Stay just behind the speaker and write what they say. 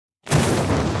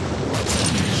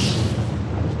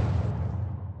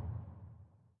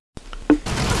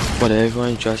What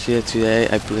everyone, just here today,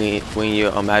 I bring you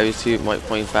a Magnetron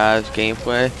MK25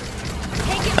 gameplay.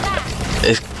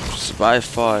 It's by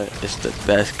far it's the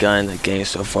best gun in the game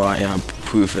so far, and I'm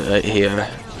proof it right here,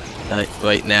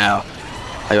 right now.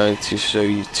 I'm going to show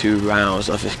you 2 rounds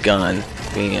of this gun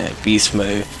being in beast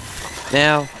mode.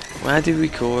 Now, when I do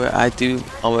record, I do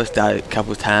almost die a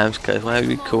couple times because when I'm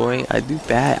recording, I do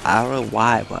bad. I don't know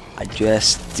why, but I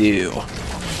just do.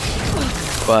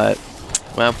 But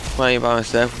when I'm playing by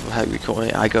myself without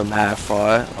recording, I go mad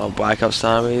far on Black Ops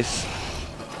Zombies.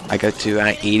 I go to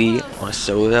rank 80 on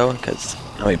solo because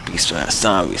I'm a beast at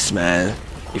zombies, man.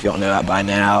 If you don't know that by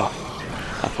now,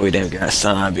 I probably didn't get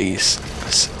zombies.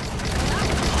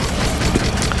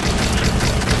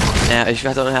 Now, if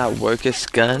you don't know how to work this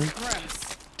gun,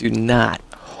 do not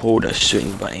hold a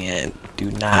shooting button in.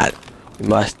 Do not. You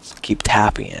must keep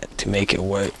tapping it to make it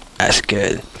work as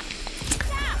good.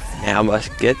 Now I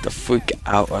must get the freak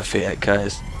out of here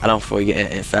because I don't feel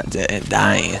getting infected and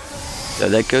dying. So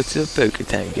let's go to the poker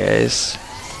tank, guys.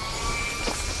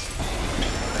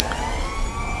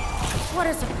 What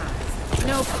a surprise.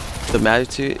 No. The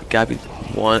Magnetron gotta be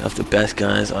one of the best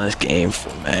guns on this game for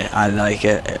me. I like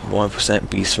it at 1%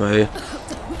 beast mode.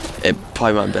 It's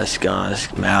probably my best gun on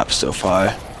this map so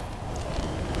far.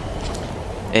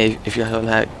 And if you don't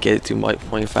know how to get it to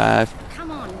MK25,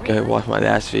 go watch my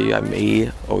last video I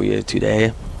made earlier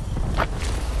today.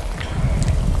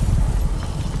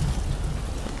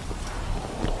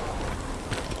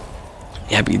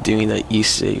 Yeah, I'll be doing the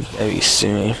EC very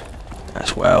soon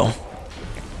as well.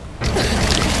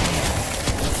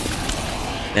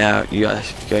 Now you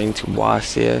guys going to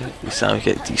watch here. You sound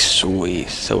get destroyed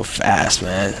so fast,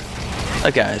 man.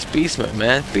 Look guys, beast mode,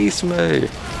 man, beast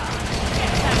mode.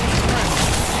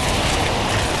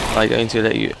 I'm going to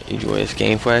let you enjoy this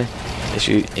gameplay. If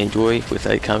you enjoy, please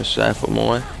like, comment, subscribe for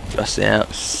more. Just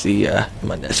out. See ya in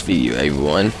my next video,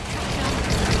 everyone.